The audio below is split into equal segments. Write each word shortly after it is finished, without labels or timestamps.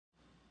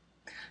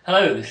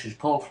Hello, this is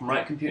Paul from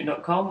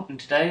writecomputing.com, and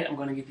today I'm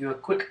going to give you a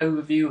quick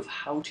overview of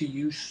how to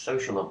use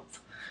Socialoomph.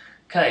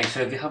 Okay,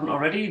 so if you haven't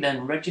already,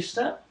 then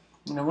register.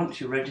 And then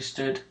once you're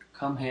registered,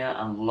 come here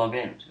and log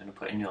in. So you're going to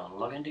put in your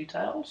login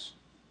details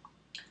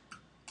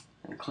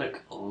and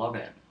click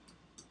login.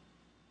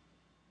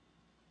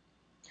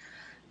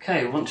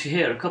 Okay, once you're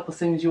here, a couple of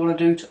things you want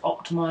to do to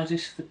optimize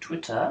this for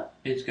Twitter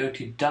is go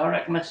to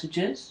direct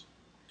messages,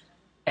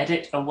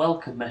 edit a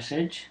welcome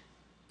message,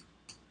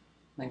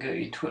 then go to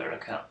your Twitter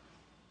account.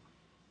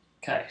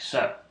 Okay,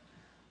 so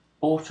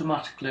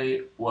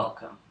automatically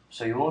welcome.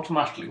 So you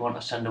automatically want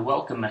to send a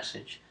welcome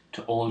message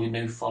to all your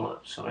new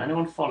followers. So when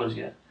anyone follows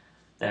you,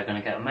 they're going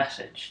to get a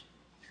message.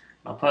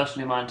 Now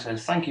personally mine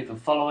says thank you for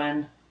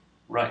following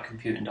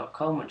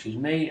writecomputing.com, which is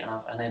me, and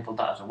I've enabled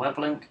that as a web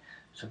link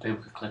so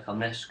people can click on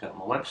this, go to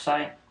my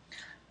website.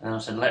 And then I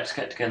said let's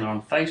get together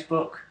on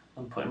Facebook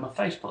and put in my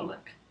Facebook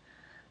link.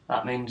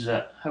 That means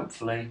that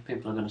hopefully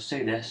people are going to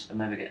see this and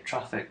maybe get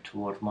traffic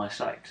towards my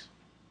site.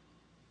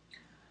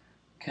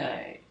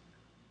 Okay,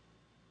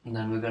 and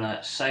then we're going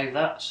to save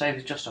that. Save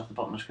is just off the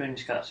bottom of the screen,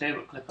 you can't see it,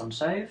 but click on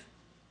save.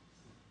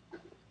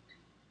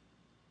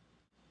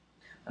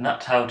 And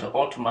that's how to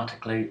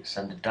automatically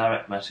send a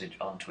direct message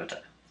on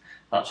Twitter.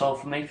 That's all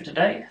from me for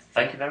today.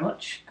 Thank you very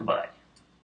much. Goodbye.